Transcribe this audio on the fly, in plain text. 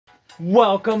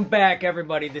Welcome back,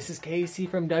 everybody. This is Casey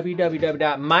from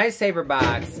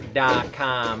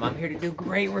www.mysaverbox.com. I'm here to do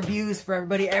great reviews for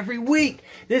everybody every week.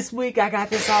 This week, I got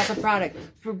this awesome product,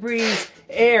 Febreze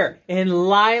Air in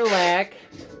Lilac.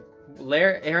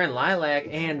 Air in Lilac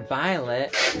and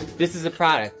Violet. This is a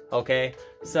product, okay?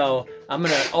 So, I'm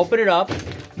going to open it up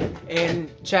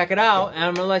and check it out, and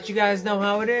I'm going to let you guys know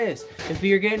how it is. If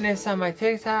you're getting this on my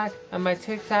TikTok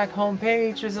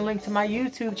homepage, there's a link to my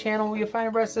YouTube channel where you'll find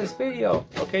the rest of this video.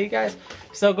 Okay, you guys?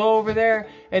 So go over there,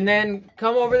 and then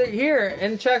come over here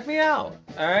and check me out.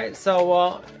 Alright,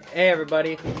 so, hey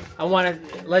everybody, I want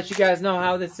to let you guys know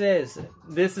how this is.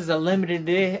 This is a limited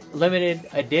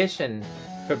edition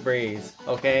Febreze,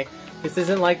 okay? This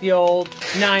isn't like the old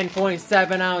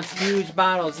 9.7 ounce huge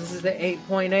bottles. This is the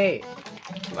 8.8.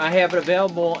 I have it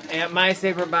available at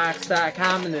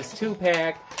mysaverbox.com in this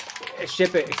 2-pack. I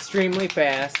ship it extremely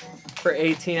fast for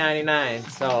 $18.99.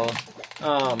 So,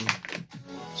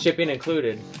 shipping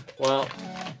included. Well,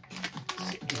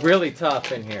 it's really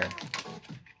tough in here.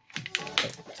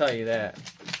 I'll tell you that.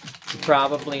 You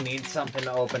probably need something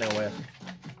to open it with.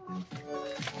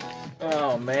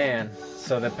 Oh man.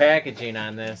 So the packaging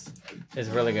on this is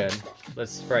really good.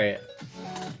 Let's spray it.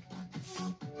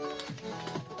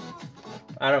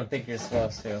 I don't think you're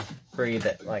supposed to breathe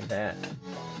it like that.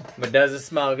 But does it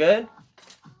smell good?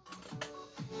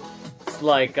 It's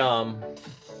like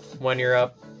when you're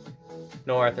up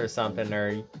north or something, or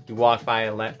you walk by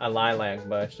a lilac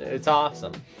bush. It's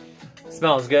awesome. It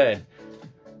smells good.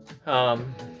 You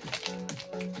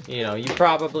know, you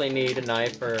probably need a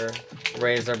knife or a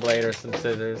razor blade or some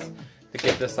scissors to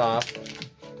get this off.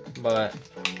 But,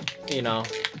 you know,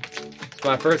 it's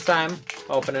my first time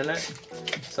opening it.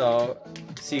 So,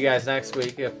 see you guys next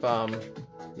week. If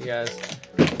you guys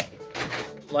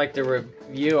like the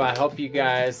review, I hope you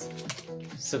guys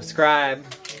subscribe,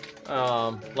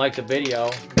 like the video.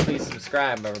 Please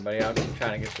subscribe, everybody. I'm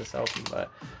trying to get this open, but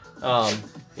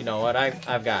you know what?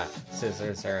 I've got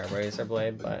scissors or a razor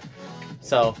blade, but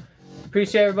so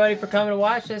appreciate everybody for coming to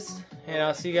watch this, and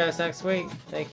I'll see you guys next week. Thank you.